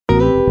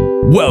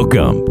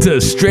Welcome to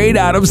Straight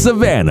Out of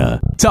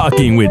Savannah,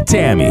 Talking with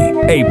Tammy,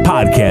 a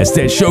podcast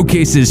that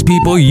showcases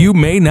people you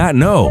may not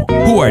know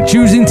who are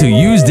choosing to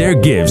use their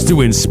gifts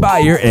to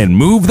inspire and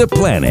move the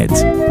planet.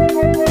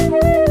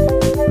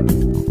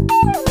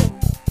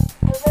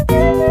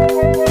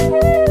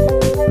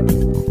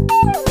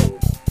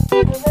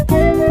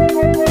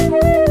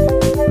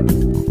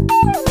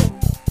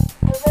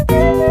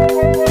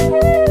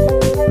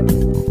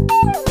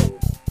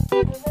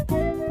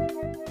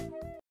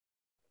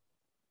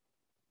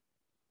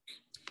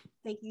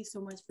 Thank you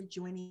so much for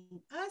joining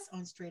us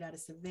on Straight Out of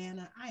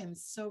Savannah. I am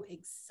so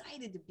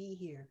excited to be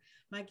here.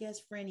 My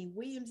guest, Frannie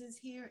Williams, is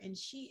here, and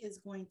she is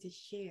going to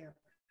share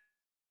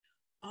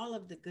all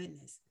of the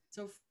goodness.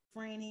 So,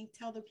 Frannie,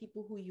 tell the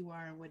people who you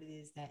are and what it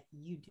is that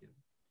you do.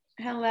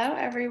 Hello,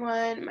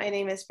 everyone. My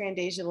name is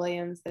Frannie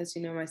Williams. Those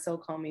who know my soul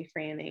call me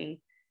Frannie.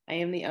 I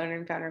am the owner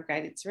and founder of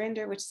Guided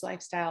Surrender, which is a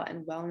lifestyle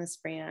and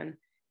wellness brand.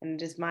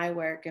 And it is my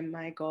work and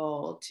my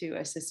goal to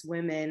assist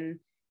women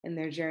in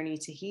their journey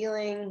to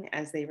healing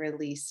as they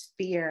release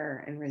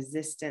fear and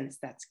resistance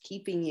that's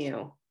keeping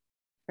you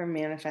from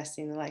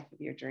manifesting the life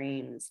of your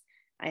dreams.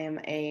 I am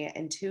an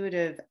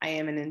intuitive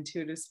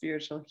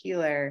spiritual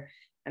healer,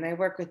 and I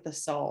work with the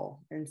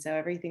soul. And so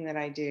everything that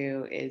I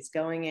do is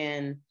going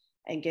in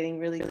and getting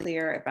really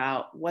clear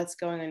about what's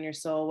going on in your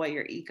soul, what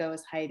your ego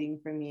is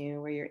hiding from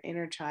you, where your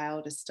inner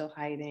child is still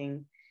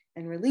hiding,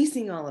 and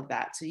releasing all of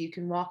that so you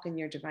can walk in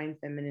your divine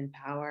feminine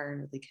power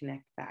and really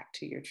connect back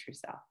to your true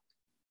self.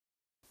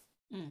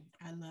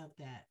 I love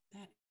that.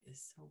 That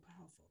is so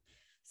powerful.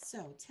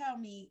 So tell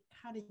me,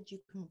 how did you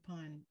come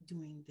upon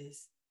doing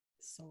this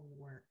soul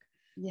work?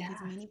 Yeah.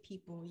 Because many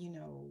people,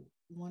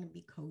 want to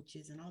be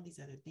coaches and all these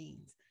other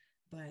things,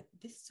 but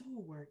this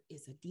soul work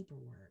is a deeper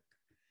work.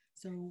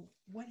 So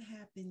what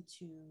happened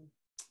to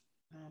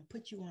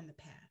put you on the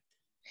path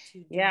to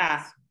do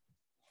this?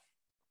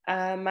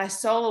 My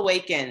soul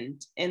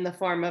awakened in the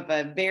form of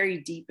a very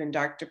deep and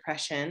dark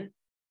depression.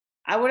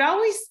 I would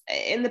always,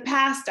 in the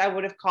past, I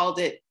would have called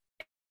it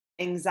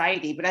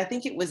anxiety, but I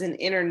think it was an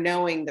inner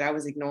knowing that I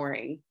was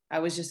ignoring. I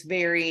was just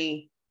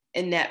very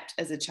inept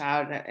as a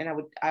child, and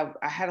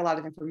I had a lot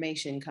of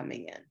information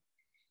coming in,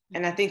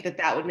 and I think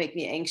that would make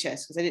me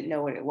anxious because I didn't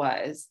know what it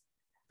was.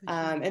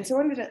 And so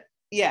when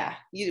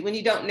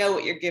you don't know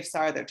what your gifts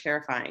are, they're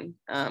terrifying.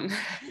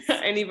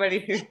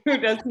 Anybody who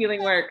does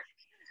healing work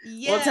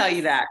will tell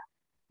you that.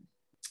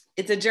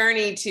 It's a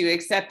journey to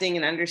accepting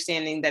and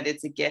understanding that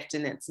it's a gift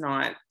and it's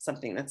not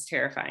something that's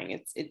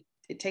terrifying.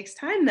 It takes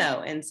time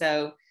though. And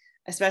so,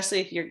 especially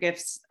if your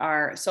gifts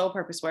are soul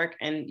purpose work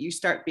and you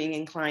start being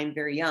inclined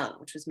very young,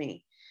 which was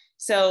me.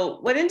 So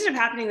what ended up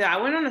happening though, I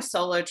went on a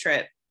solo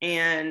trip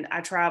and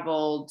I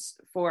traveled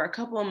for a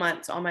couple of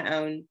months on my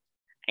own.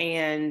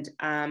 And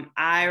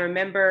I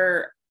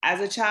remember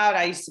as a child,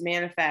 I used to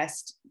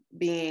manifest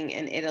being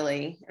in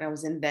Italy, and I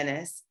was in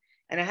Venice,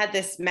 and I had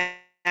this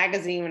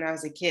magazine when I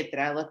was a kid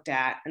that I looked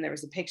at, and there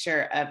was a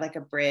picture of like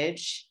a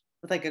bridge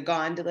with like a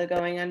gondola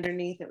going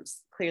underneath. It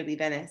was clearly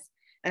Venice.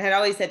 And I had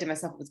always said to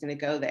myself I was going to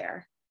go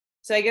there.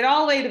 So I get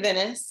all the way to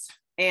Venice,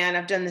 and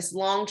I've done this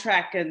long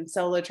trek and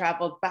solo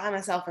traveled by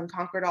myself and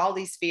conquered all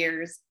these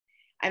fears.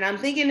 And I'm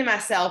thinking to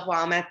myself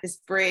while I'm at this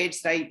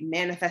bridge that I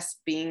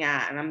manifest being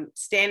at, and I'm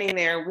standing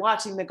there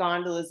watching the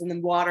gondolas and the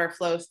water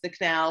flows through the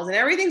canals and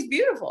everything's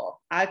beautiful.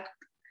 I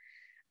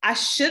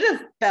should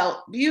have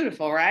felt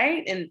beautiful,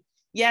 right? And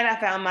yet I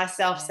found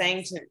myself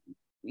saying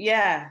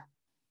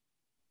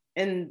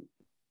and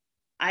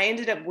I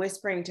ended up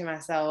whispering to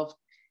myself,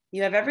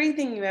 you have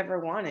everything you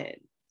ever wanted.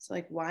 So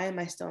like, why am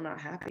I still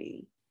not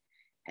happy?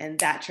 And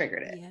that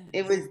triggered it. Yes.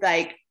 It was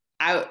like,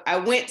 I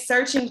went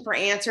searching for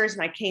answers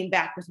and I came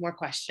back with more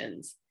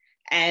questions.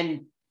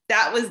 And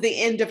that was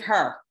the end of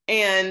her.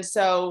 And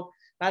so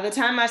by the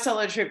time my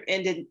solo trip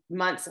ended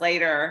months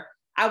later,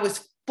 I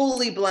was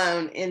fully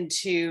blown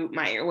into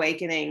my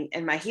awakening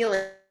and my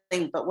healing.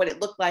 But what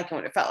it looked like and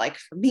what it felt like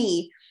for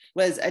me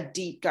was a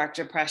deep, dark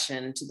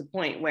depression to the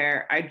point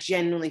where I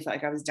genuinely felt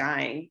like I was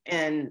dying.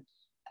 And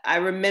I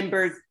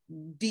remember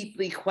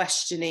deeply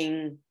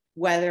questioning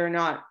whether or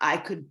not I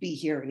could be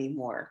here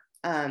anymore,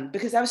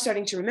 because I was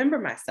starting to remember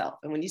myself.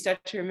 And when you start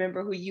to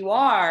remember who you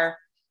are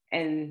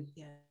and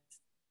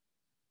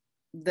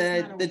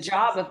the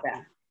job of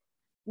that,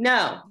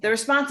 the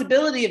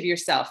responsibility of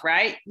yourself,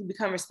 right? You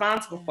become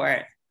responsible for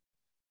it.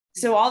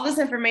 So all this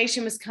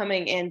information was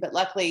coming in, but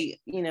luckily,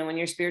 when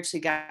you're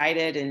spiritually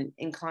guided and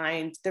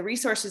inclined, the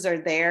resources are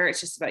there. It's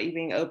just about you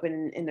being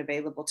open and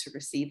available to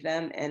receive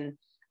them. And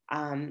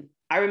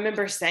I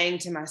remember saying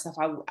to myself,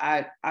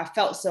 I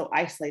felt so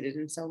isolated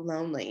and so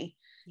lonely.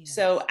 Yes.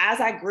 So as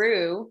I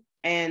grew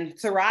and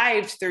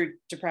thrived through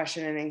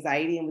depression and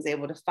anxiety and was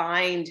able to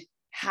find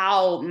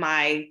how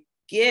my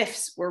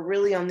gifts were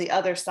really on the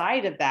other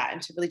side of that,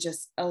 and to really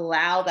just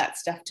allow that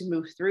stuff to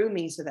move through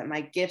me so that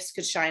my gifts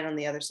could shine on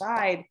the other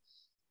side,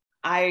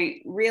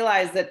 I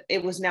realized that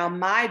it was now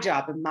my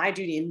job and my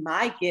duty and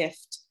my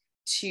gift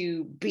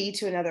to be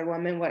to another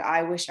woman what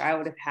I wish I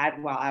would have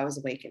had while I was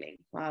awakening,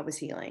 while I was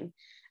healing.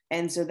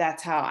 And so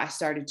that's how I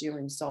started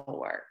doing soul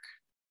work.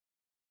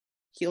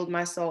 healing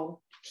my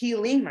soul,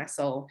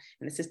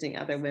 and assisting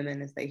other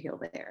women as they heal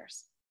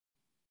theirs.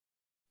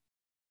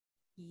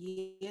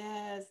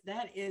 Yes,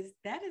 that's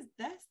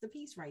the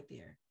piece right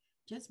there.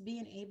 Just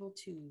being able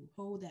to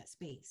hold that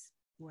space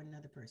for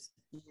another person.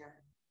 Yeah.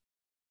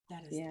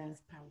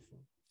 That's powerful.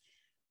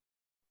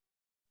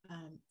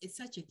 It's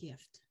such a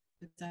gift,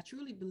 because I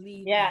truly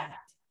believe that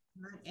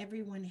not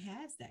everyone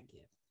has that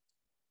gift.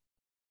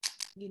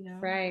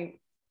 Right.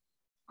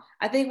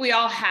 I think we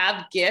all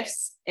have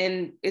gifts,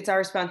 and it's our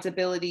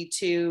responsibility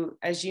to,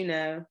 as you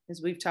know,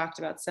 as we've talked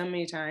about so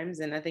many times,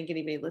 and I think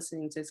anybody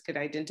listening to this could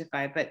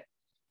identify, but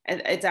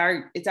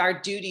it's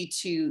our duty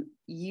to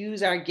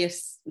use our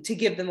gifts to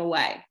give them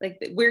away. Like,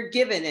 we're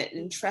given it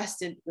and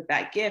entrusted with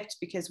that gift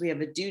because we have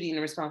a duty and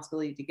a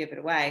responsibility to give it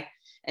away.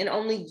 And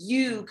only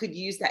you could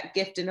use that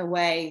gift in a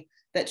way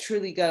that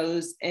truly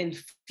goes and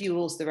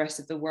fuels the rest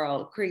of the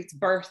world, creates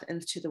birth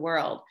into the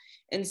world.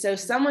 And so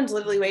someone's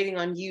literally waiting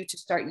on you to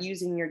start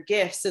using your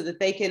gifts so that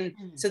they can,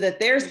 so that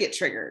theirs get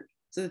triggered,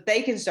 so that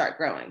they can start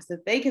growing, so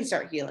that they can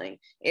start healing.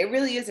 It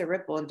really is a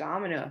ripple and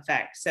domino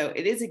effect. So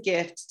it is a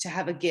gift to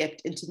have a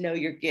gift and to know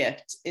your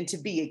gift and to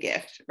be a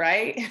gift,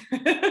 right?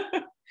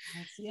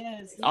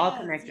 Yes, all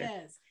connected.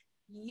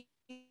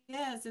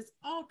 Yes, it's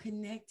all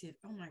connected.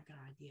 Oh my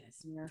God,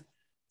 yes. Yeah.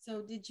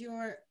 So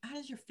how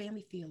does your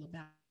family feel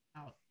about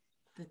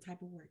the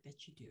type of work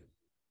that you do?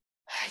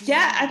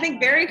 Yeah, I think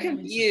very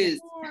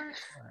confused.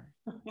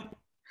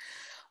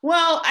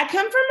 Well, I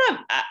come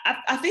from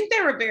I think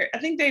they were very,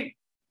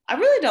 I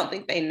really don't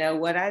think they know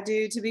what I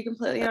do, to be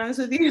completely honest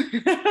with you.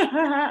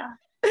 I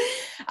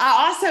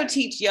also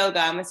teach yoga.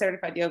 I'm a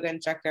certified yoga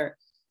instructor.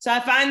 So I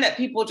find that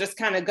people just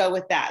kind of go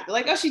with that. They're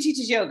like, oh, she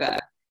teaches yoga.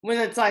 When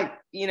it's like,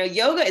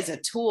 yoga is a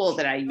tool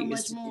that I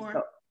use. So much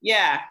more.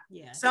 Yeah,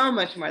 so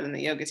much more than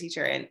the yoga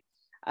teacher. And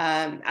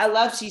I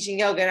love teaching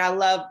yoga, and I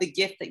love the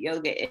gift that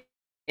yoga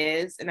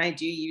is. And I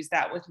do use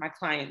that with my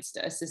clients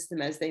to assist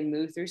them as they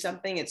move through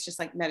something. It's just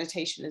like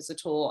meditation is a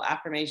tool,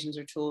 affirmations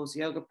are tools,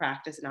 yoga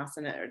practice and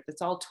asana,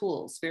 it's all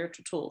tools,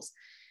 spiritual tools.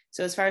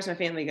 So as far as my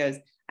family goes,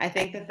 I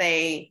think that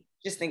they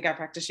just think I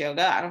practice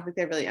yoga. I don't think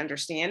they really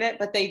understand it,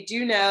 but they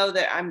do know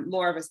that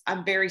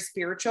I'm very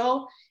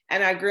spiritual,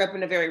 and I grew up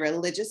in a very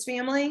religious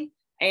family.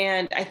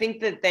 And I think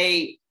that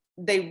they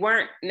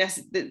weren't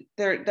necessarily,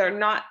 they're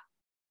not,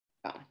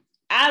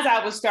 as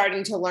I was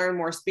starting to learn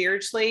more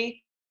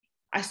spiritually,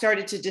 I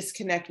started to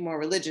disconnect more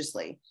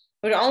religiously,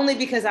 but only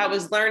because I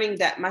was learning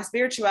that my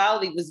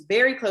spirituality was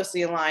very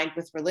closely aligned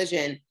with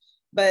religion,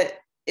 but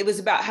it was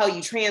about how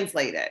you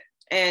translate it.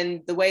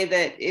 And the way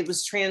that it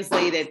was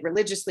translated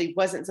religiously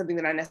wasn't something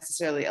that I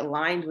necessarily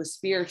aligned with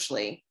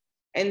spiritually.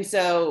 And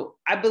so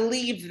I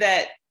believe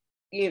that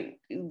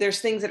there's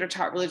things that are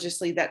taught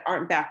religiously that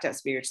aren't backed up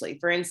spiritually.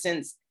 For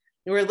instance,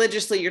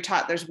 religiously, you're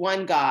taught there's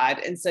one God.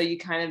 And so you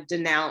kind of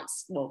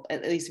denounce, well,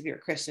 at least if you're a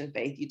Christian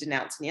faith, you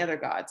denounce any other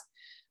gods.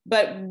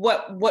 But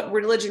what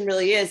religion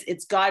really is,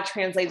 it's God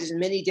translated in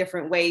many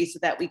different ways so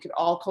that we could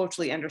all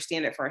culturally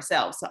understand it for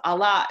ourselves. So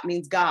Allah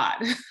means God.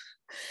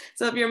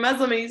 So if you're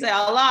Muslim and you say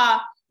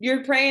Allah,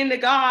 you're praying to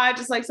God,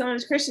 just like someone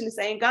who's Christian is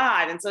saying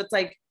God. And so it's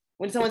like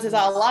when someone says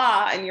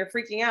Allah and you're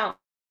freaking out,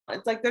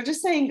 it's like they're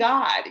just saying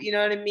God. You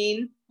know what I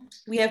mean?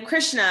 We have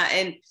Krishna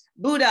and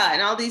Buddha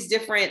and all these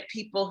different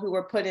people who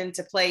were put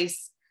into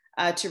place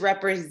to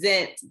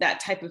represent that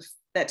type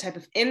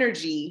of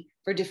energy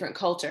for different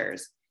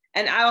cultures.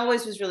 And I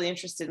always was really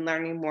interested in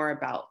learning more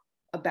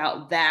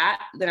about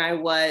that than I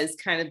was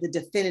kind of the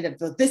definitive,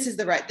 this is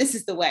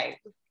the way.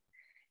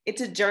 It's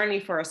a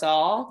journey for us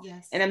all.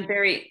 Yes. And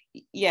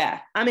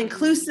I'm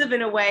inclusive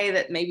in a way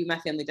that maybe my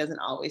family doesn't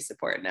always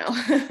support. No.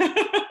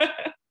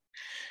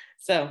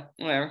 So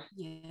whatever.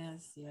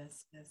 Yes.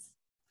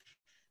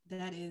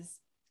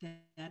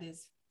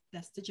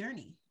 That's the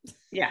journey.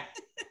 Yeah.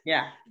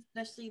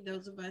 Especially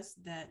those of us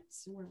that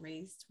were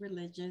raised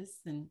religious,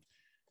 and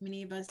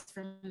many of us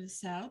from the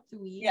South,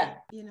 we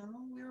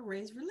were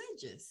raised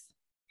religious.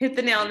 Hit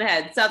the nail on the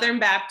head. Southern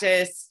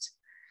Baptist.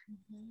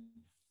 Mm-hmm.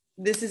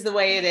 This is the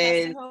way it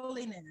is.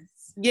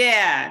 Holiness.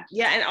 Yeah.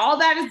 And all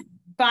that is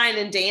fine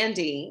and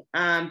dandy.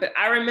 But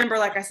I remember,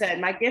 like I said,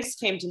 my gifts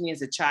came to me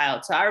as a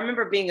child. So I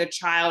remember being a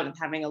child and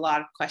having a lot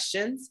of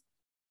questions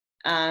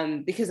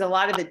because a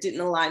lot of it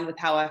didn't align with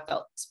how I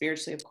felt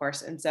spiritually, of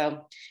course. And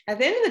so at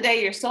the end of the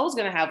day, your soul's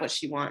going to have what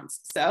she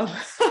wants. So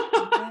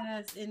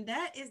yes. And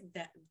that is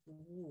that.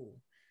 Ooh.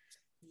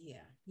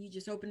 Yeah. You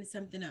just opened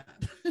something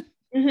up.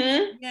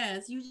 Mm-hmm.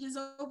 Yes, you just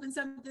open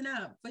something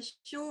up for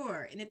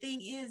sure. And the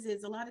thing is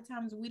a lot of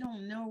times we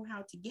don't know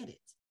how to get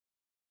it.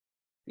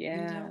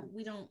 Yeah.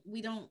 We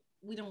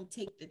don't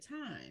take the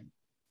time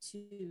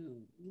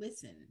to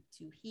listen,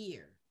 to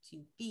hear,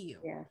 to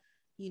feel,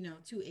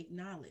 to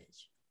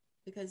acknowledge.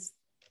 Because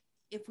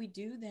if we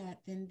do that,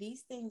 then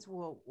these things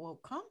will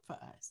come for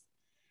us.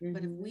 Mm-hmm.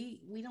 But if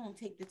we don't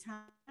take the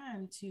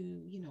time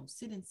to,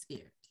 sit in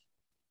spirit,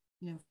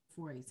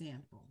 for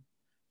example,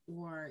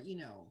 or,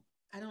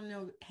 I don't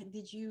know.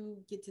 Did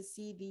you get to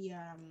see the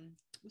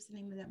what's the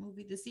name of that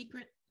movie? The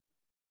Secret?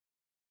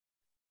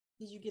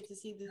 Did you get to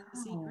see The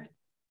Secret?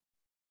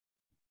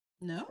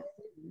 No.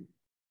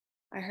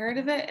 I heard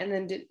of it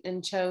and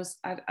then chose.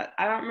 I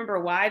don't remember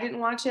why I didn't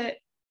watch it.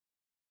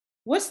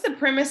 What's the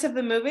premise of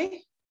the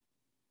movie?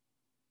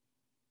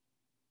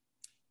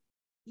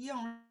 You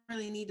don't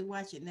really need to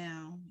watch it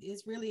now.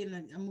 It's really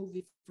a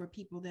movie for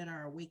people that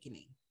are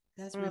awakening.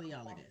 That's really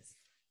all it is.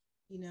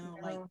 You know,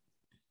 like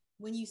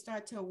when you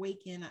start to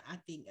awaken, I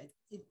think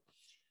it.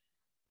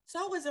 So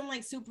I wasn't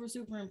like super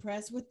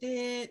impressed with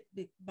it.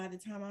 By the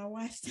time I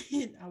watched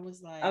it, I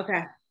was like,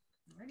 okay,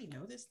 I already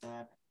know this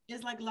stuff.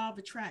 It's like law of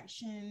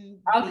attraction.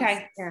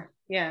 Okay, basics.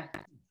 yeah.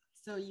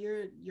 So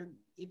you're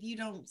if you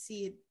don't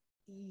see it,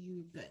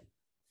 you're good.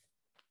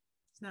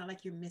 It's not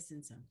like you're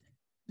missing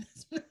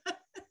something.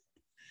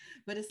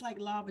 But it's like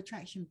law of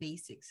attraction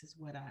basics is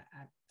what I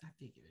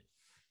figured.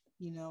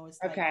 You know, it's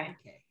like okay,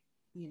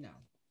 you know,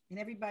 and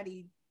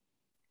everybody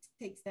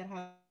takes that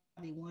how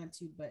they want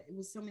to, but it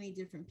was so many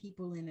different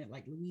people in it.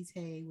 Like Louise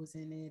Hay was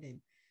in it, and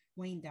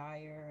Wayne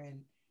Dyer,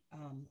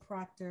 and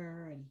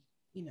Proctor, and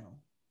you know,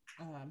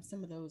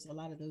 a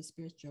lot of those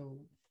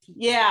spiritual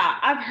teachers. Yeah,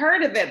 I've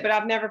heard of it, but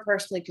I've never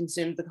personally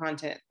consumed the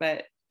content.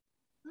 But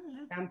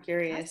I'm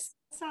curious.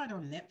 I saw it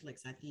on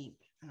Netflix, I think,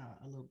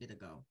 a little bit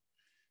ago.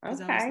 Because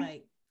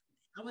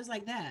I was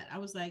like that. I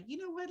was like, you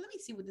know what? Let me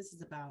see what this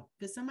is about.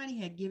 Because somebody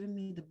had given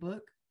me the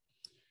book,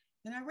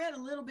 and I read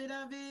a little bit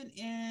of it.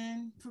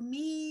 And for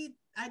me,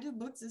 I do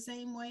books the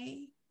same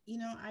way. You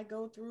know, I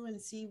go through and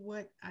see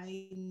what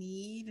I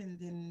need, and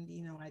then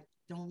you know, I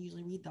don't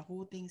usually read the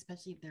whole thing,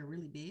 especially if they're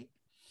really big.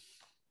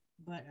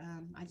 But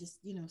I just,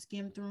 you know,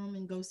 skim through them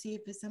and go see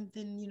if it's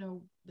something, you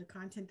know, the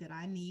content that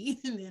I need,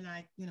 and then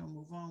I, you know,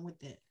 move on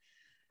with it.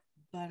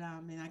 But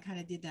and I kind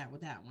of did that with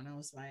that one. I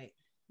was like,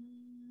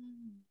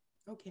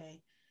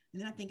 okay.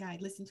 And then I think I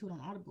listened to it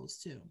on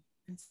Audibles too.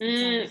 And so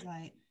I was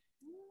like,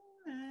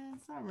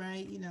 it's all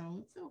right, you know,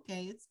 it's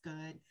okay, it's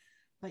good.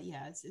 But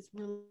yeah, it's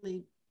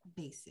really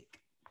basic.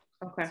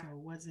 Okay. So it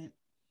wasn't,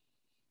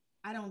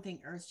 I don't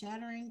think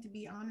earth-shattering, to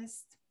be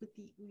honest with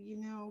you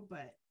know,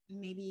 but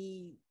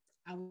maybe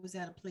I was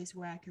at a place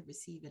where I could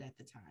receive it at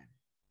the time.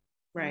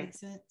 Right. That makes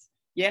sense?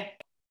 Yeah,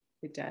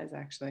 it does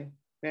actually.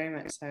 Very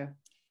much so.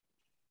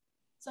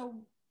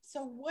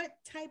 So what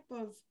type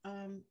of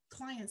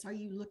clients are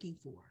you looking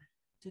for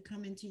to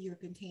come into your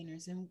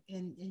containers, and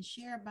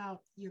share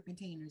about your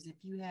containers? If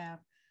you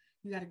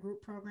got a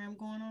group program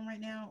going on right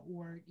now,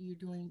 or you're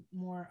doing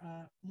more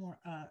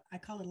I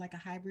call it like a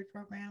hybrid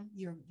program,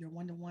 your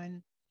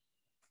one-to-one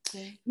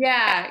thing?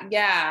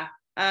 Yeah.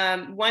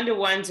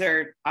 One-to-ones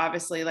are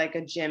obviously like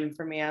a gym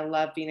for me. I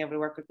love being able to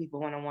work with people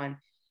one-on-one.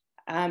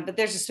 But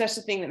there's a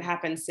special thing that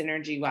happens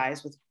synergy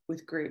wise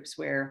with groups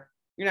where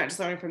you're not just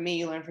learning from me,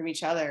 you learn from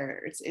each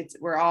other. It's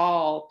we're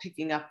all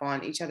picking up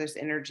on each other's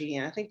energy.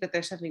 And I think that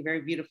there's something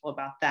very beautiful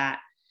about that.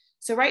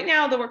 So right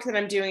now, the work that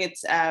I'm doing,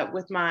 it's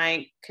with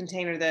my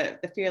container,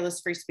 the Fearless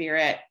Free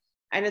Spirit.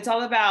 And it's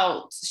all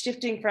about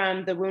shifting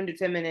from the wounded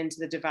feminine to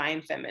the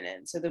divine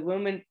feminine. So the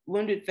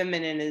wounded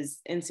feminine is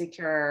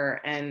insecure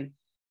and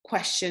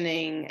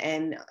questioning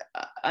and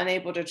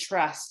unable to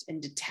trust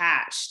and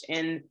detached.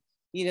 And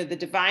you know, the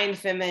divine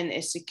feminine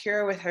is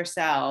secure with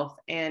herself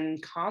and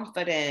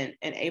confident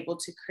and able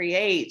to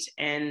create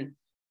and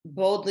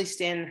boldly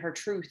stand in her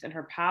truth and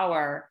her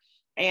power.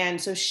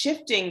 And so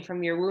shifting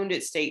from your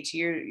wounded state to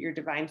your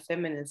divine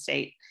feminine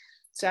state.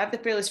 So I have the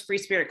Fearless Free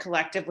Spirit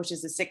Collective, which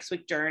is a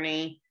 6-week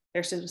journey.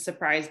 There's some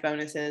surprise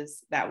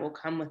bonuses that will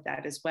come with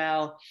that as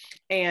well.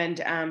 And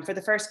for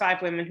the first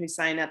 5 women who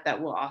sign up, that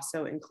will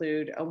also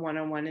include a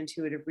one-on-one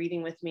intuitive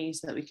reading with me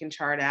so that we can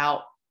chart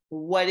out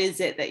what is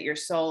it that your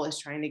soul is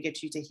trying to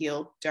get you to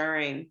heal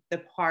during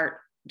the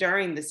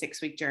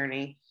 6-week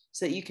journey,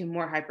 so that you can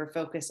more hyper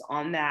focus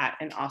on that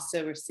and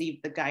also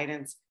receive the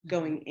guidance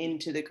going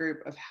into the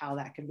group of how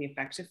that can be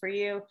effective for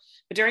you.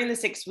 But during the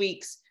 6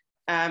 weeks,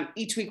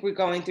 each week we're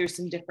going through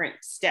some different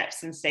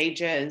steps and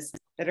stages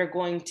that are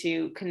going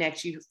to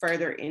connect you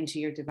further into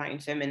your divine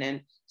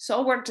feminine.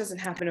 Soul work doesn't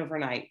happen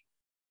overnight.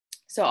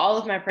 So all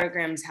of my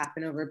programs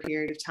happen over a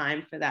period of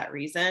time for that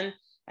reason.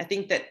 I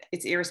think that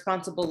it's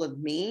irresponsible of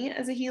me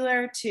as a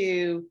healer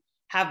to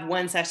have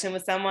one session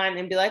with someone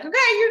and be like, okay,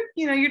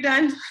 you're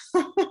done.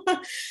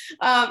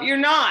 You're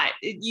not.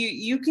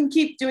 You can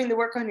keep doing the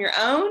work on your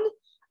own,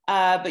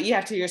 but you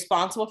have to be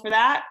responsible for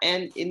that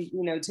and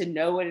to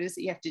know what it is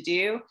that you have to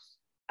do.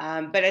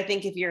 But I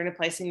think if you're in a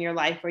place in your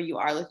life where you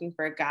are looking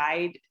for a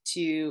guide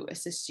to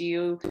assist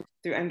you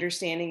through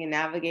understanding and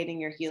navigating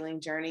your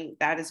healing journey,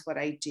 that is what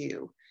I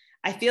do.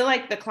 I feel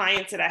like the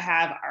clients that I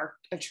have are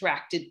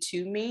attracted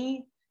to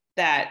me,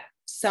 that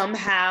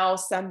somehow,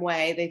 some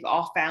way, they've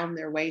all found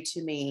their way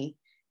to me.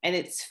 And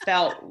it's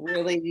felt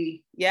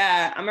really,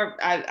 I'm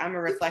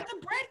a reflector.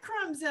 The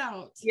breadcrumbs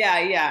out.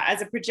 Yeah.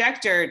 As a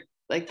projector,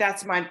 like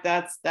that's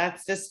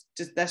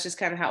just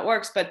kind of how it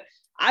works. But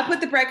I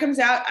put the breadcrumbs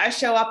out. I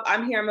show up.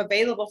 I'm here. I'm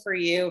available for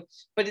you.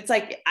 But it's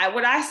like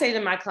what I say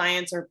to my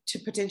clients or to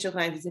potential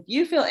clients is, if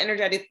you feel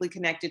energetically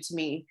connected to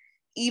me,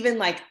 even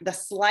like the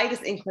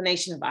slightest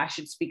inclination of I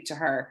should speak to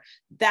her,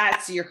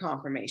 that's your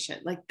confirmation.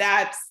 Like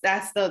that's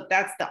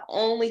the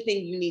only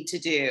thing you need to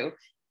do.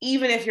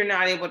 even if you're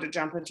not able to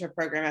jump into a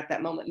program at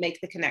that moment, make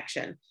the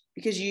connection,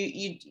 because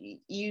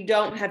you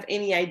don't have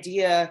any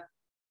idea.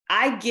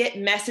 I get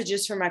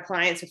messages from my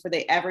clients before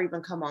they ever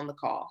even come on the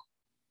call.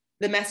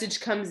 The message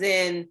comes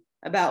in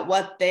about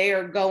what they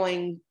are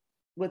going,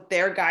 what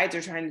their guides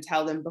are trying to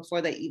tell them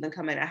before they even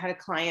come in. I had a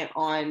client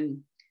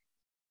on,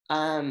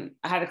 I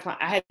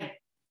had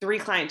 3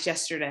 clients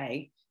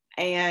yesterday,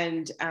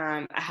 and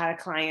I had a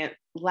client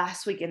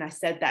last week, and I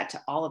said that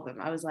to all of them.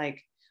 I was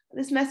like,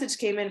 this message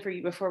came in for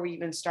you before we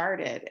even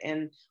started,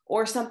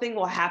 or something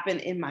will happen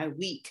in my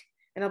week.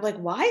 And I'm like,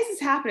 why is this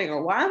happening?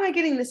 Or why am I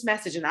getting this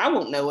message? And I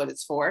won't know what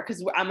it's for,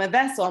 because I'm a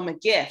vessel, I'm a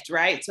gift,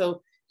 right?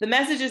 So the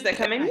messages that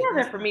come in, yeah,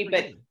 they're for me,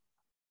 but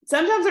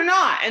sometimes they're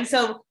not. And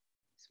so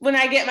when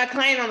I get my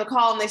client on the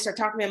call and they start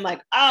talking to me, I'm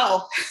like,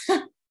 oh,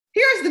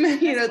 here's the,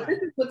 this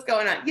is what's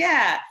going on.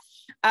 Yeah.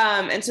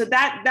 And so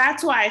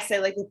that's why I say,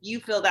 like, if you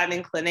feel that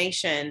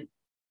inclination,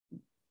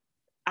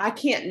 I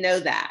can't know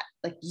that,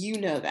 like,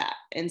 know that.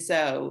 And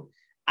so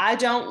I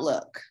don't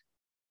look,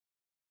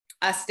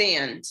 I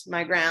stand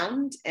my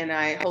ground and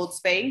I hold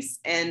space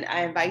and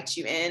I invite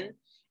you in.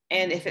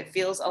 And if it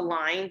feels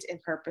aligned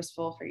and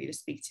purposeful for you to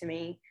speak to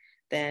me,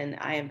 then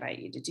I invite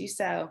you to do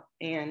so.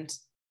 And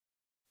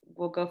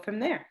we'll go from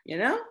there,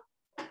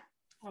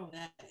 Oh,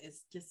 that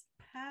is just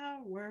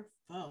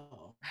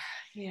powerful.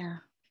 Yeah.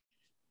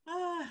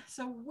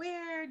 So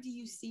where do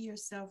you see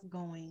yourself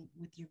going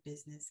with your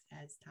business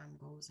as time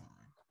goes on?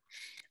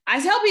 I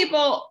tell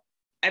people,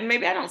 and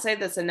maybe I don't say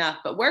this enough,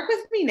 but work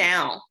with me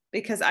now,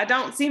 because I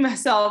don't see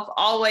myself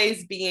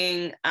always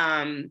being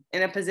in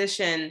a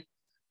position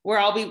where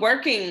I'll be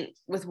working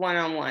with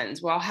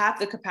one-on-ones, where I'll have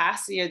the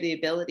capacity or the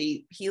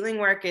ability. Healing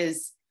work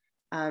is,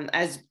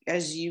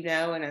 as you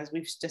know, and as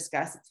we've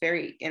discussed, it's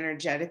very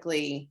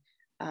energetically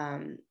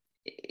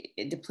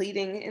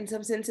depleting in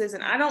some senses.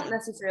 And I don't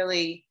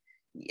necessarily,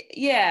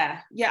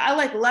 I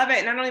love it.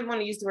 And I don't even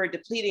want to use the word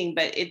depleting,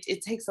 but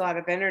it takes a lot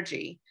of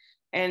energy.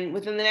 And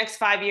within the next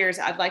 5 years,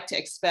 I'd like to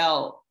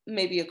expel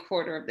maybe a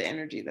quarter of the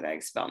energy that I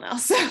expel now.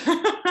 So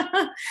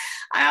I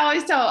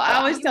always tell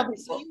people.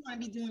 So you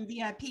want to be doing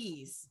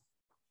VIPs?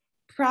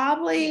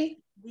 Probably.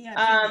 VIP.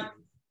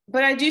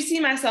 But I do see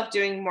myself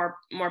doing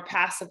more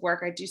passive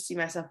work. I do see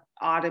myself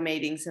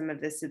automating some of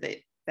this so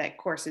that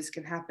courses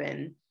can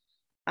happen.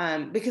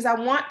 Because I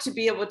want to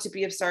be able to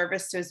be of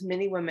service to as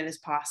many women as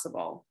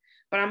possible,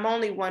 but I'm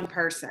only one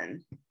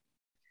person.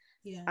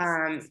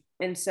 Yes.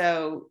 And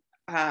so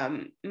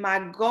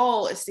my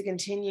goal is to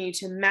continue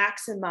to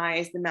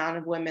maximize the amount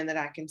of women that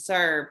I can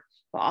serve,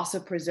 while also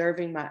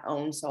preserving my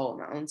own soul,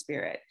 my own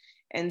spirit.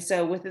 And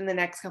so within the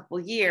next couple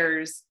of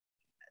years,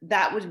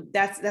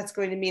 that's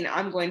going to mean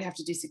I'm going to have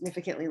to do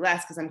significantly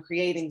less, because I'm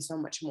creating so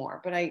much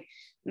more. But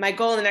my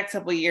goal in the next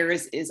couple of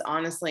years is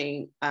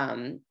honestly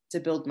to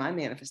build my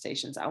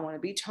manifestations. I want a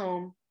beach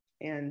home,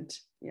 and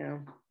so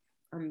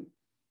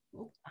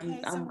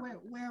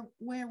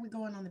where are we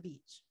going on the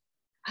beach?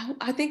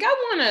 I think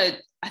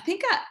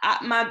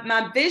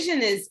my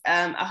vision is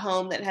a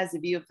home that has a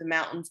view of the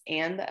mountains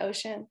and the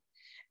ocean.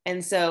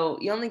 And so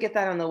you only get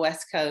that on the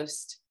West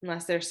Coast,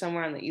 unless there's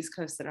somewhere on the East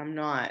Coast that I'm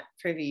not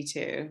privy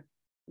to.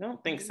 I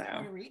don't think so.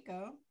 Puerto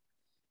Rico.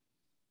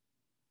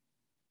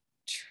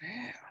 True.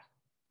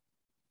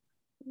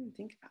 I didn't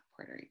think about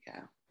Puerto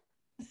Rico.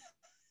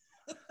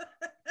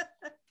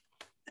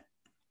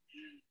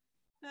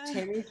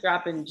 Tammy's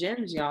dropping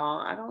gems, y'all.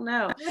 I don't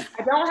know.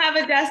 I don't have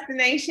a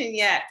destination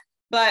yet,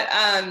 but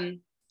I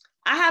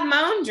have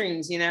my own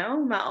dreams,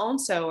 my own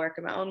soul work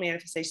and my own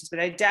manifestations. But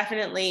I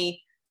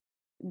definitely,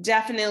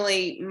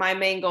 my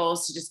main goal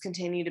is to just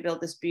continue to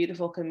build this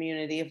beautiful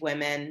community of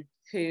women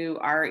who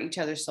are each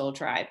other's soul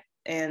tribe.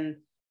 And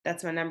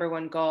that's my number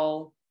one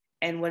goal.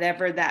 And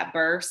whatever that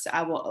bursts,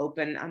 I will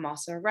open. I'm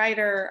also a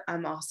writer.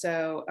 I'm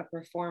also a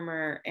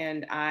performer.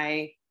 And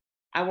I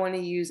want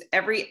to use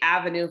every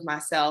avenue of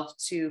myself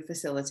to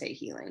facilitate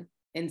healing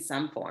in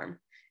some form.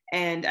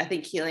 And I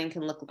think healing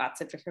can look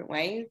lots of different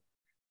ways.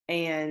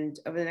 And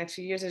over the next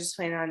few years, I just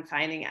plan on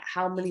finding out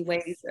how many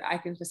ways that I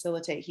can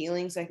facilitate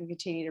healing, so I can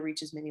continue to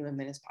reach as many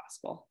women as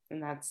possible.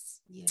 And that's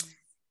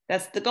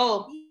the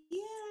goal.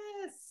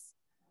 Yes.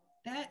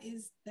 That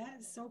is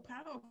so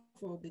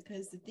powerful,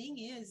 because the thing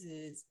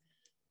is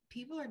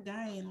people are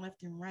dying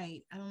left and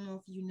right. I don't know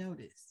if you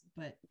notice,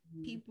 but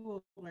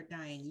people are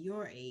dying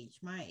your age,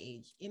 my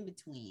age, in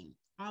between,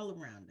 all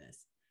around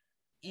us.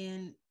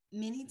 And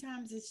many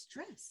times it's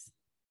stress.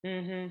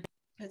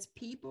 Because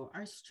people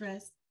are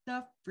stressed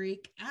the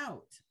freak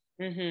out.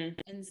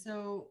 And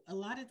so a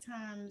lot of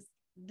times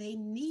they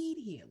need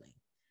healing.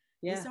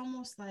 It's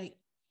almost like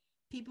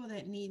people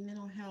that need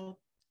mental health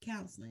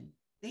counseling.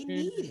 They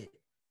need it,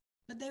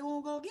 but they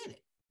won't go get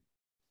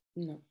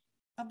it.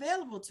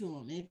 Available to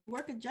them. If you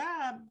work a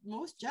job,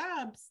 most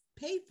jobs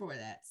pay for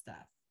that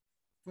stuff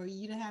for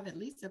you to have at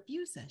least a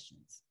few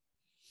sessions.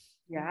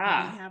 You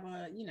have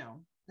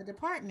a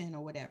department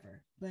or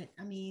whatever. But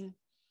I mean,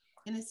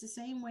 and it's the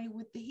same way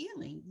with the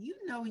healing. You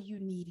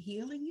need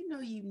healing.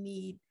 You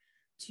need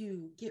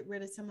to get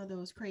rid of some of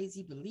those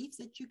crazy beliefs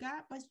that you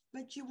got,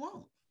 but you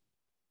won't.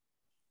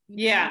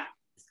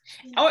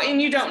 Oh,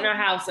 and you don't know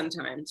how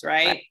sometimes,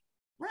 right?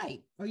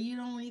 Right. Or you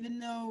don't even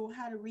know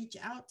how to reach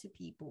out to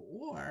people,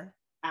 or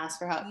ask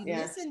for help. You Yeah.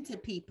 listen to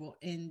people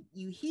and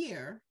you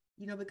hear,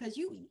 because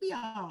we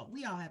all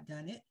have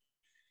done it.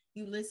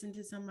 You listen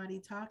to somebody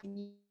talk and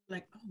you're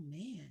like, oh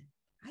man,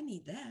 I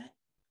need that.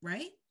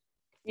 Right?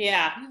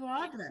 Yeah. We've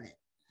all done it.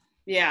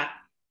 Yeah.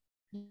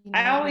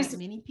 I always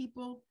many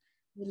people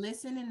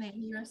listen and they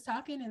hear us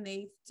talking and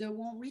they still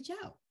won't reach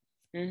out.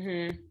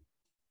 Mm-hmm.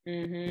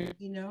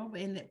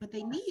 Mm-hmm. But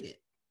they need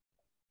it.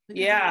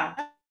 Yeah.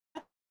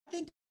 I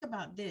think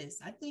about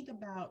this. I think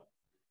about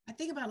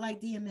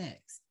like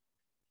DMX.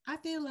 I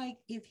feel like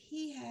if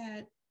he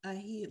had a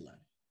healer,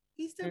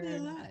 he'd still be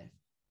alive,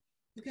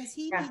 because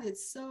he needed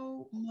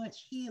so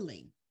much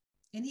healing,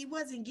 and he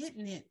wasn't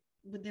getting it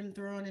with them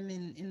throwing him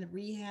in the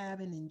rehab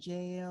and in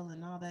jail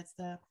and all that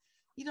stuff.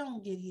 You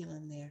don't get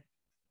healing there.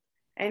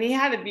 And he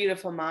had a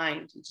beautiful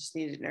mind. He just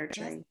needed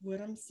nurturing. That's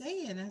what I'm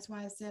saying. That's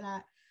why I said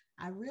I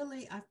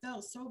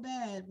felt so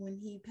bad when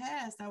he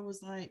passed. I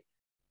was like,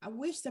 I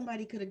wish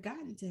somebody could have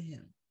gotten to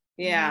him.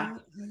 Yeah.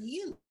 A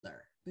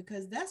healer,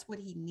 because that's what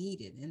he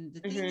needed. And the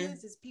thing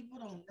is people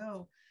don't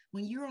know,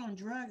 when you're on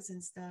drugs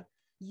and stuff,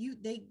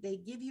 they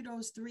give you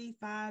those 3,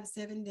 5,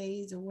 7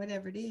 days or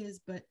whatever it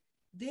is, but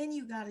then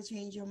you got to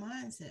change your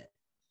mindset.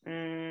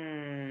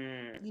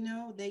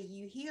 That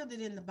you healed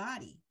it in the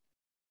body,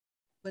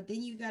 but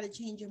then you got to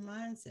change your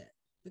mindset,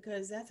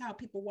 because that's how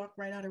people walk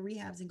right out of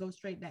rehabs and go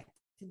straight back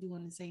to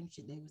doing the same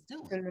shit they was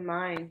doing. In the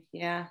mind.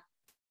 Yeah.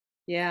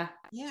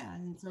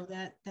 And so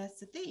that's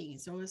the thing.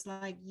 So it's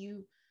like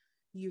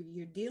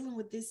you're dealing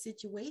with this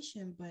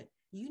situation, but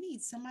you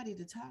need somebody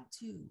to talk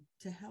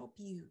to help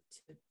you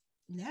to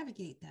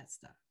navigate that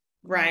stuff,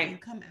 right,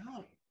 and come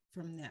out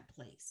from that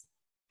place.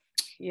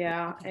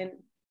 Yeah. Okay. And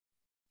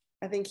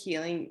I think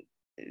healing,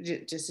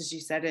 just as you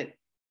said it,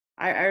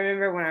 I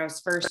remember when I was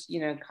first,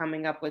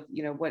 coming up with,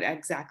 what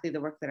exactly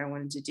the work that I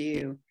wanted to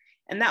do.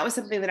 And that was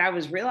something that I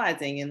was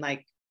realizing. And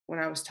like, when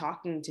I was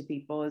talking to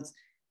people, is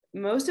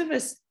most of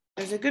us,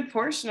 there's a good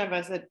portion of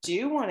us that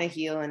do want to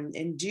heal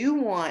and do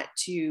want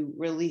to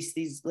release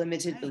these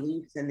limited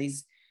beliefs and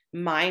these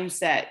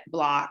mindset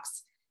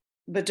blocks,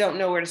 but don't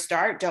know where to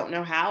start, don't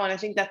know how. And I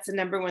think that's the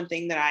number one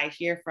thing that I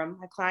hear from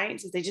my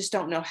clients, is they just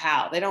don't know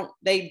how.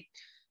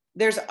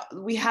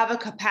 We have a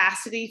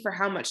capacity for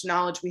how much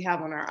knowledge we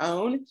have on our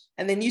own.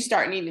 And then you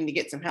start needing to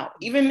get some help.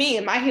 Even me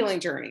in my healing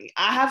journey,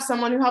 I have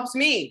someone who helps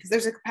me, because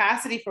there's a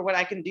capacity for what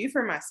I can do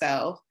for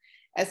myself,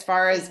 as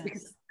far as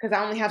because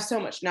I only have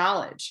so much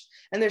knowledge.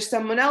 And there's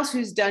someone else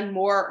who's done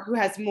more, who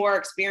has more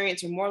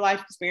experience or more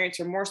life experience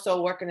or more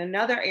soul work in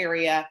another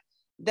area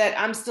that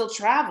I'm still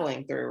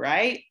traveling through,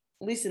 right?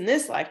 At least in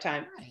this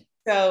lifetime. Right.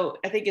 So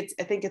I think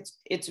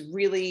it's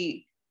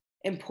really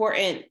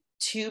important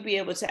to be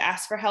able to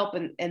ask for help.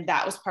 And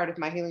that was part of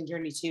my healing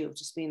journey too,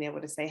 just being able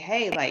to say,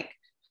 hey, like,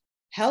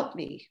 help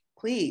me,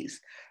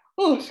 please.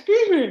 Oh,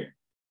 excuse me.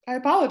 I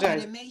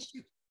apologize.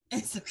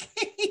 It's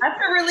okay. That's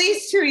a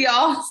release too,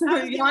 y'all.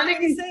 So yawning,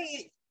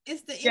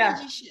 it's the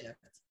energy shift.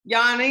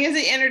 Yawning is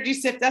the energy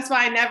shift. That's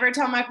why I never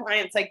tell my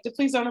clients, like,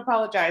 please don't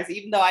apologize,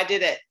 even though I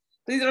did it.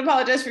 Please don't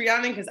apologize for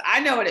yawning, because I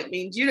know what it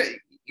means. You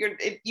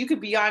could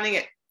be yawning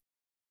at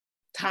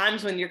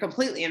times when you're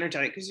completely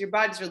energetic, because your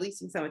body's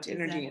releasing so much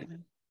energy. Exactly.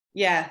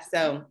 Yeah.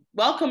 So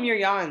welcome your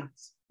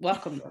yawns.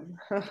 Welcome them.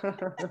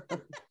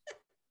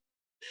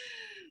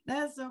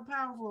 That's so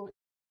powerful.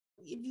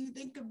 If you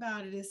think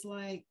about it, it's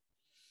like,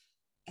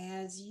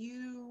 I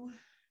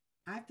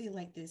feel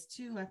like this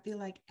too. I feel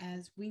like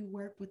as we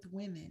work with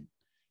women,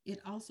 it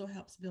also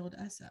helps build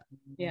us up.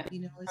 Yeah.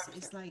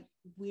 It's like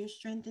we're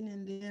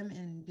strengthening them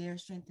and they're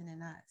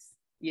strengthening us.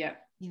 Yeah.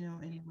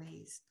 In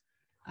ways.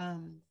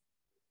 And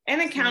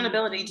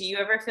accountability. Do you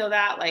ever feel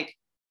that? Like,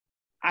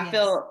 I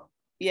feel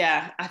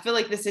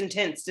like this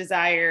intense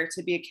desire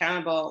to be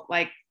accountable.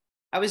 Like,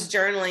 I was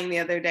journaling the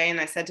other day and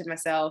I said to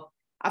myself,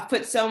 I've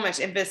put so much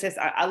emphasis.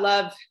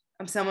 I'm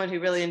someone who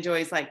really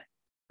enjoys, like,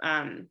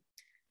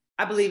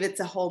 I believe it's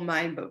a whole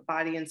mind,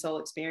 body and soul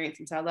experience.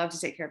 And so I love to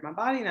take care of my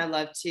body, and I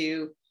love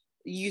to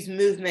use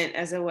movement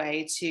as a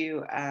way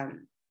to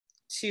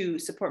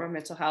support my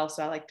mental health.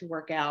 So I like to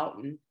work out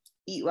and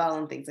eat well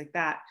and things like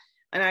that.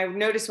 And I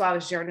noticed while I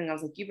was journaling, I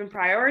was like, you've been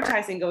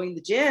prioritizing going to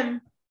the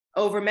gym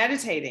over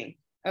meditating,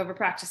 over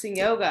practicing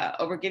yoga,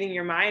 over getting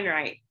your mind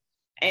right.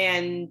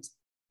 And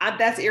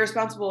that's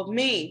irresponsible of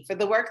me. For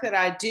the work that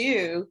I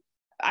do,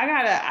 I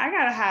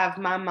gotta have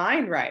my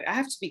mind right. I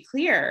have to be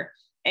clear.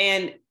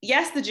 And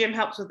yes, the gym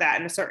helps with that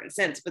in a certain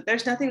sense, but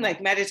there's nothing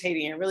like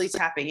meditating and really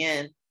tapping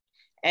in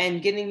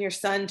and getting your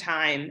sun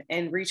time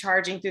and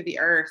recharging through the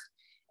earth.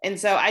 And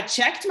so I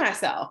checked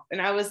myself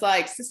and I was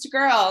like, sister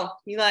girl,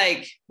 you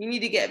need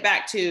to get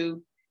back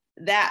to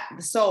the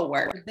soul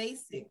work. The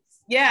basics.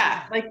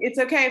 Yeah. Like, it's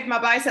okay if my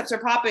biceps are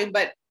popping,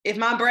 but if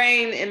my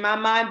brain and my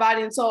mind,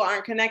 body, and soul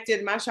aren't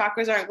connected, my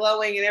chakras aren't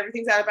glowing and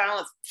everything's out of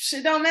balance,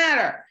 it don't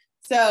matter.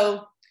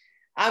 So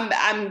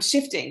I'm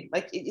shifting.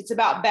 Like, it's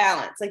about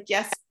balance. Like,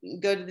 yes,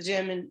 go to the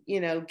gym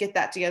and, get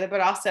that together, but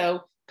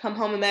also come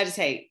home and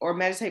meditate, or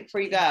meditate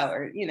before you go,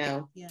 or,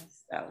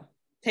 Yes. So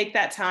Take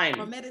that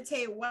time. Or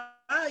meditate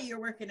while you're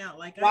working out.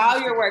 Like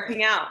while you're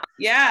working out.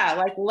 Yeah.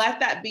 Like let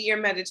that be your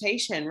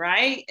meditation.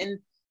 Right. And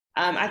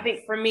I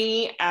think for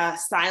me,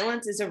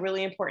 silence is a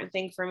really important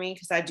thing for me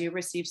because I do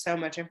receive so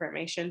much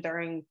information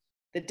during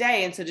the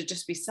day. And so to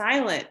just be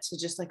silent, to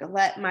just like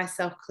let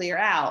myself clear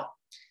out.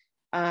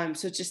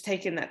 So just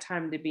taking that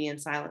time to be in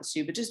silence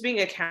too, but just being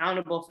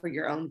accountable for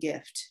your own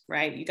gift,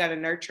 right? You got to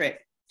nurture it.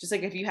 Just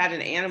like if you had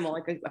an animal,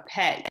 like a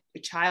pet, a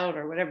child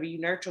or whatever, you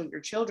nurture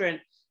your children,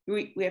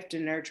 we have to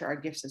nurture our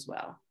gifts as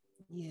well.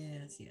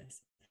 Yes,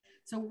 yes.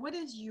 So what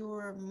is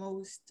your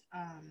most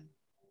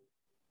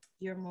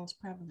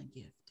prevalent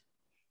gift?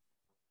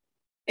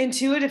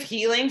 Intuitive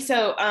healing.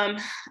 So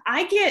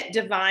I get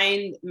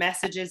divine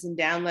messages and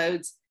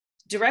downloads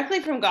directly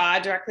from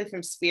God, directly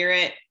from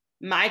spirit.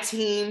 My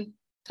team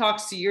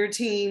talks to your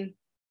team.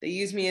 They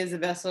use me as a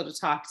vessel to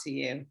talk to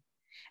you.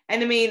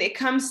 And I mean, it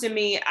comes to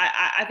me,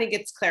 I think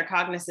it's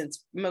claircognizance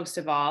most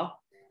of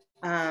all.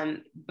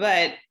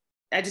 But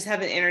I just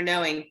have an inner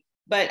knowing.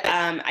 But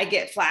I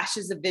get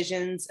flashes of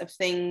visions of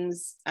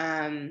things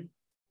and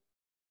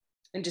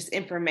just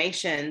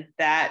information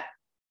that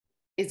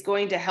is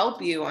going to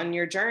help you on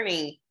your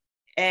journey.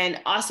 And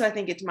also, I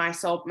think it's my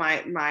soul,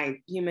 my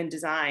human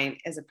design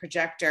as a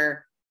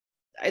projector.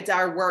 It's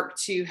our work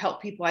to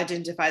help people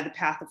identify the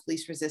path of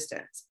least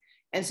resistance.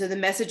 And so the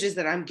messages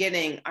that I'm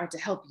getting are to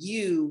help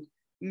you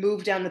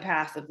move down the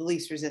path of the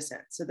least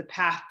resistance. So the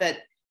path that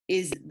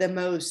is the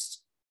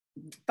most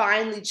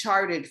finely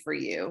charted for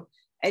you.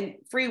 And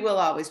free will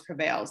always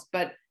prevails,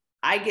 but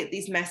I get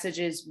these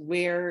messages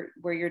where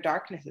your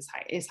darkness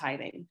is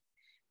hiding,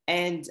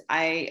 and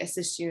I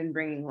assist you in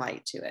bringing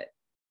light to it.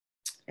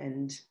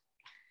 And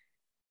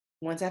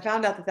once I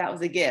found out that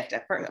was a gift,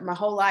 at first, my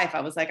whole life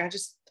I was like, I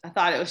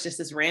thought it was just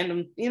this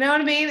random, you know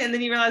what I mean? And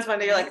then you realize one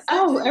day you're like,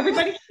 oh,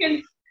 everybody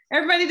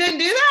doesn't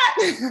do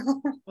that.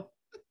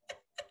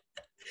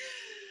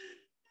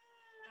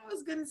 I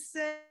was gonna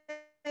say,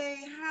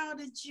 how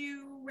did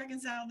you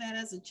reconcile that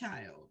as a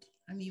child?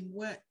 I mean,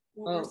 what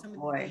were some of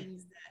the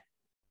things that,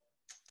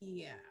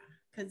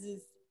 because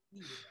it's,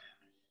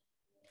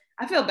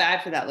 I feel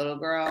bad for that little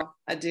girl.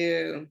 I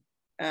do.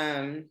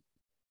 I'm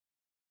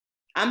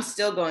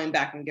still going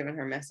back and giving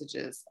her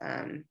messages.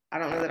 I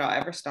don't know that I'll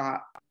ever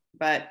stop,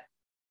 but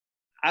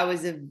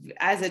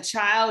as a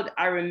child,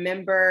 I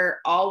remember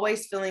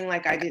always feeling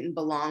like I didn't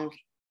belong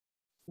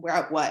where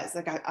I was.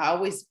 Like I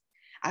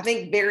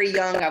think very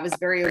young, I was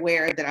very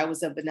aware that I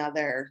was of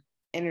another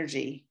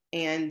energy.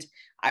 And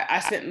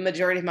I spent the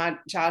majority of my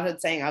childhood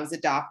saying I was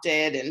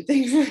adopted and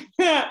things like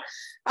that.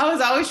 I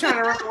was always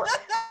trying to run away.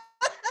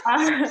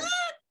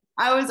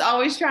 I was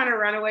always trying to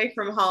run away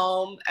from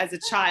home as a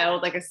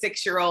child, like a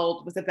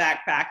 6-year-old with a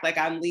backpack, like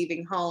I'm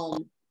leaving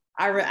home.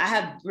 I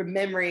have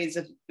memories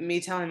of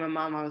me telling my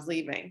mom I was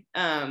leaving.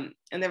 And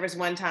there was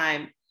one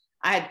time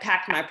I had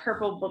packed my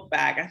purple book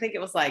bag. I think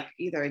it was like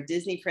either a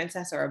Disney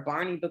princess or a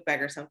Barney book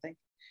bag or something.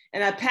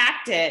 And I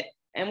packed it.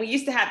 And we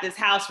used to have this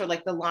house where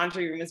like the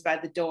laundry room is by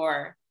the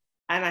door.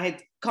 And I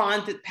had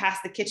gone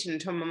past the kitchen and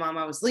told my mom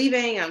I was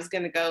leaving. I was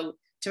going to go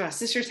to my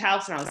sister's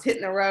house and I was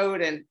hitting the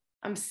road, and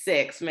I'm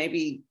 6,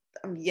 maybe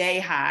I'm yay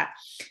high.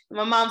 And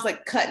my mom's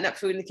like cutting up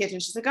food in the kitchen.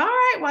 She's like, all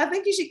right, well, I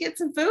think you should get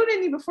some food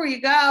in you before you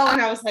go.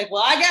 And I was like,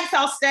 well, I guess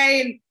I'll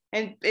stay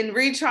and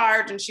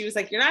recharge. And she was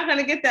like, you're not going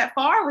to get that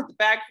far with the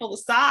bag full of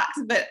socks.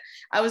 But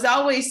I was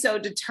always so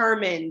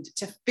determined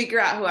to figure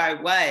out who I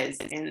was.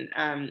 And,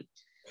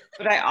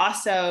 but I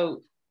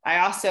also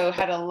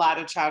had a lot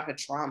of childhood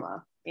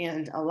trauma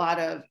and a lot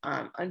of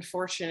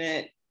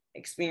unfortunate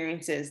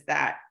experiences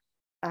that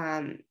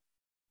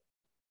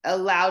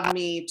allowed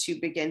me to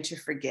begin to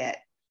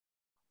forget.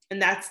 And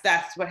that's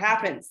what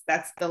happens.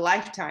 That's the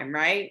lifetime,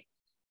 right?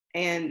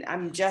 And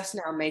I'm just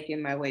now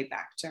making my way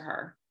back to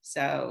her.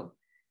 So,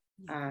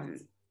 and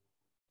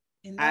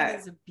that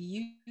is a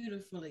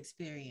beautiful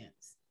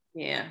experience.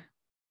 Yeah,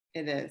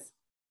 it is.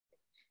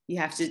 You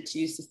have to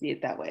choose to see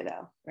it that way,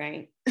 though,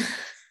 right?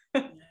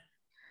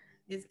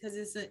 It's because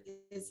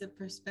it's a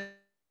perspective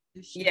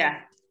shift. Yeah.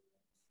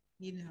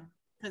 You know,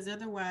 because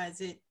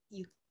otherwise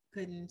you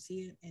couldn't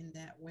see it in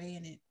that way,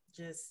 and it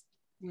just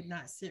would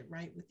not sit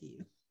right with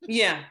you.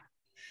 Yeah.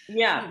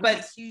 So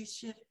but you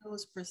shift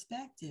those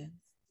perspectives,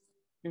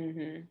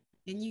 mm-hmm.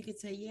 and you could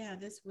say, yeah,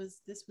 this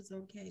was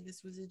okay.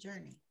 This was a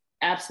journey.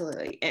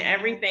 Absolutely. And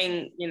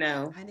everything, you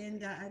know. I didn't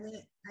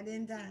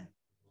die.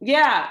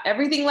 Yeah.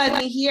 Everything led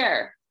me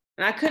here.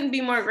 And I couldn't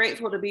be more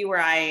grateful to be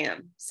where I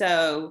am.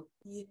 So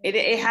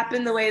it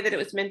happened the way that it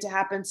was meant to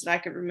happen, so that I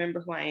could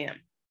remember who I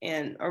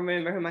am or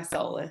remember who my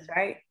soul is,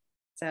 right?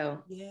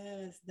 So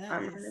yes, that's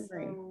awesome.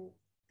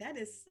 That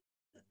is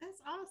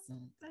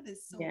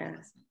so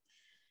awesome.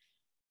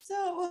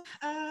 So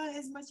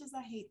as much as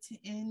I hate to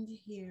end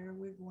here,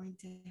 we're going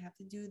to have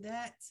to do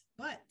that,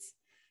 but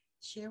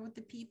share with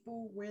the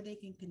people where they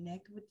can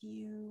connect with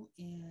you,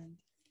 and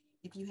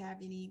if you have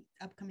any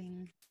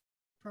upcoming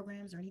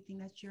programs or anything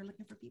that you're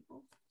looking for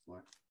people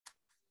for.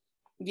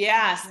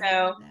 Yeah.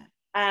 So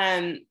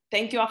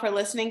thank you all for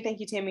listening. Thank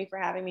you, Tammy, for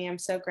having me. I'm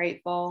so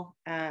grateful.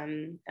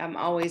 I'm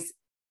always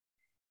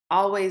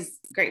always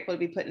grateful to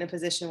be put in a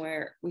position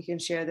where we can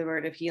share the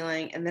word of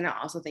healing. And then I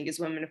also think as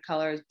women of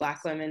color, as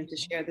Black women, to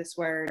share this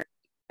word,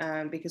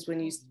 because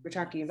when we're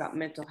talking about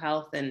mental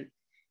health, and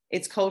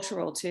it's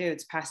cultural too,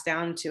 it's passed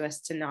down to us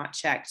to not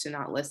check, to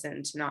not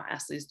listen, to not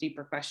ask these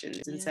deeper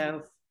questions. And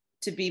so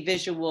to be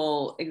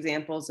visual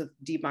examples of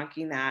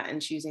debunking that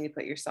and choosing to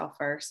put yourself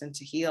first and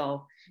to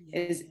heal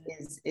is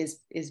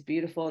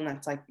beautiful. And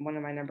that's like one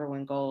of my number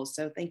one goals.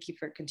 So thank you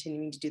for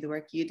continuing to do the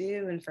work you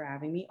do and for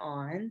having me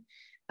on.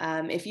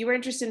 If you were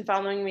interested in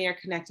following me or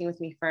connecting with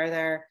me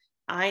further,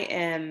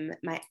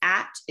 my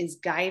 @ is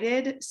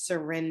Guided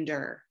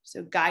Surrender.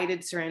 So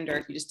Guided Surrender,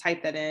 if you just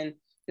type that in,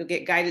 you'll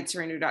get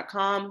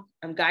guidedsurrender.com.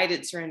 I'm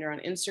Guided Surrender on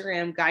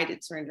Instagram,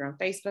 Guided Surrender on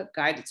Facebook,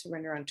 Guided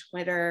Surrender on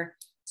Twitter.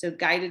 So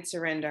Guided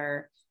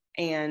Surrender,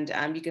 and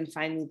you can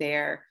find me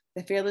there.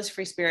 The Fearless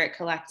Free Spirit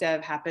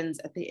Collective happens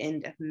at the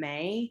end of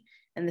May,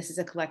 and this is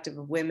a collective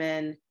of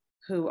women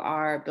who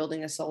are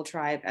building a soul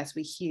tribe as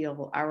we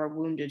heal our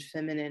wounded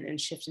feminine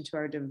and shift into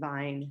our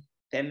divine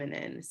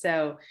feminine.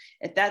 So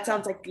if that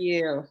sounds like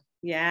you,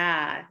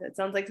 that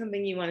sounds like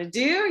something you want to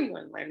do, you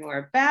want to learn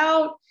more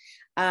about,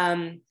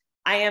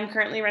 I am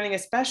currently running a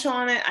special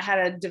on it. I had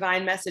a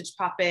divine message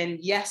pop in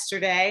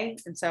yesterday,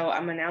 and so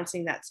I'm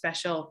announcing that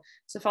special.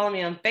 So follow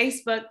me on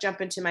Facebook,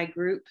 jump into my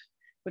group,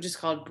 which is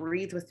called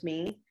Breathe With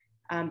Me.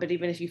 But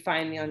even if you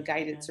find me on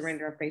Guided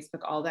Surrender on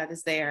Facebook, all that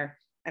is there,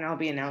 and I'll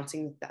be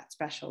announcing that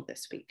special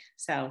this week.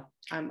 So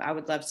I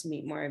would love to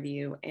meet more of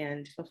you,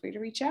 and feel free to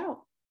reach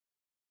out.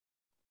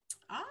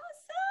 Awesome.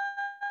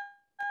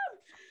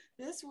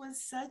 This was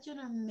such an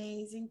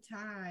amazing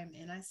time.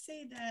 And I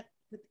say that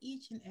with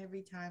each and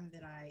every time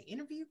that I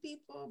interview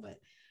people, but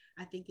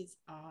I think it's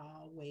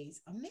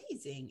always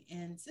amazing.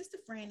 And Sister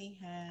Frannie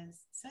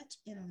has such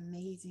an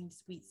amazing,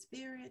 sweet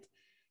spirit,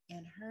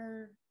 and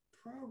her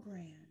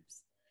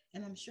programs,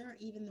 and I'm sure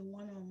even the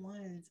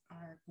one-on-ones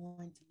are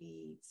going to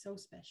be so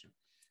special.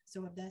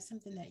 So if that's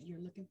something that you're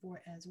looking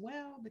for as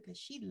well, because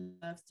she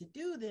loves to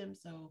do them,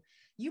 so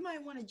you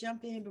might want to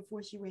jump in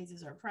before she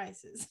raises her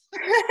prices.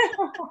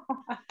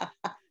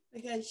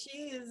 Because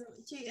she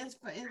is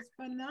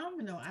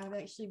phenomenal. I've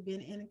actually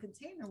been in a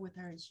container with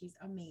her, and she's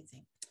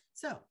amazing.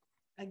 So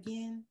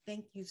again,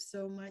 thank you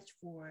so much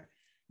for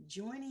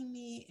joining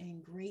me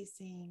and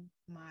gracing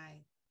my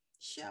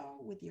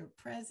show with your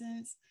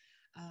presence.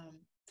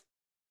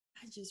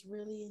 I just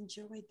really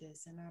enjoyed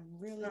this, and I'm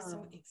really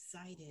so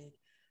excited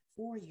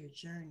for your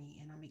journey,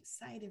 and I'm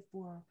excited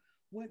for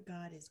what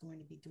God is going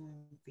to be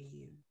doing for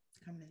you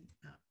coming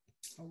up,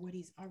 or what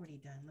he's already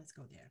done. Let's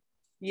go there.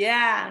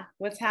 Yeah,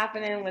 what's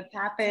happening? What's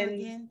happened? So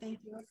again, thank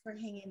you all for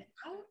hanging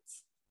out.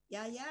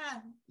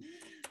 Yeah.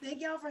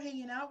 Thank y'all for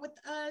hanging out with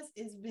us.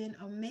 It's been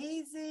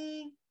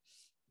amazing.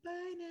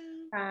 Bye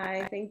now.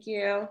 Bye. Thank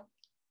you.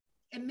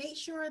 And make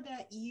sure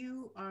that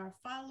you are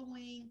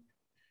following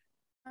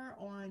her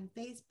on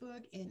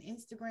Facebook and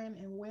Instagram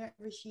and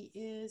wherever she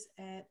is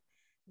at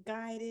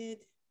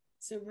Guided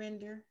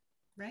Surrender,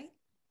 right?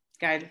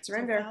 Guided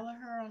Surrender. So follow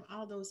her on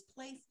all those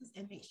places,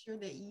 and make sure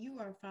that you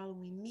are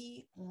following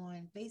me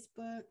on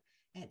Facebook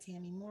at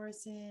Tammy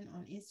Morrison,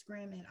 on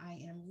Instagram, and I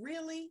am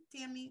really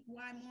Tammy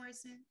Y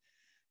Morrison,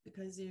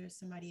 because there's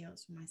somebody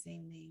else with my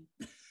same name.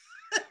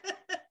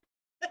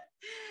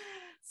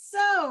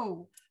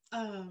 So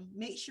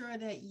make sure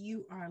that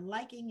you are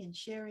liking and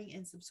sharing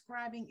and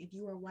subscribing if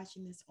you are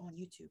watching this on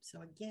YouTube.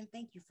 So again,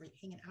 thank you for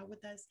hanging out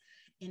with us.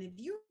 And if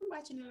you're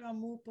watching it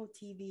on Mupo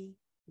TV,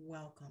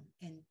 welcome.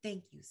 And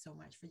thank you so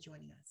much for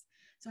joining us.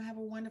 So have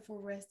a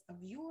wonderful rest of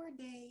your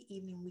day,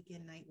 evening,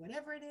 weekend, night,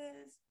 whatever it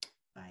is.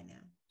 Bye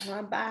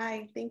now.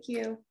 Bye. Thank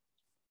you.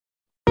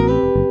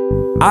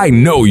 I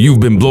know you've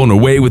been blown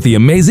away with the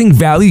amazing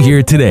value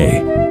here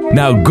today.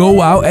 Now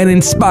go out and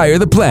inspire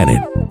the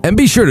planet. And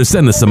be sure to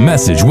send us a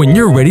message when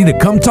you're ready to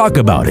come talk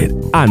about it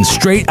on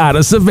Straight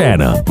Outta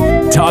Savannah,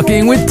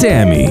 Talking with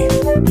Tammy.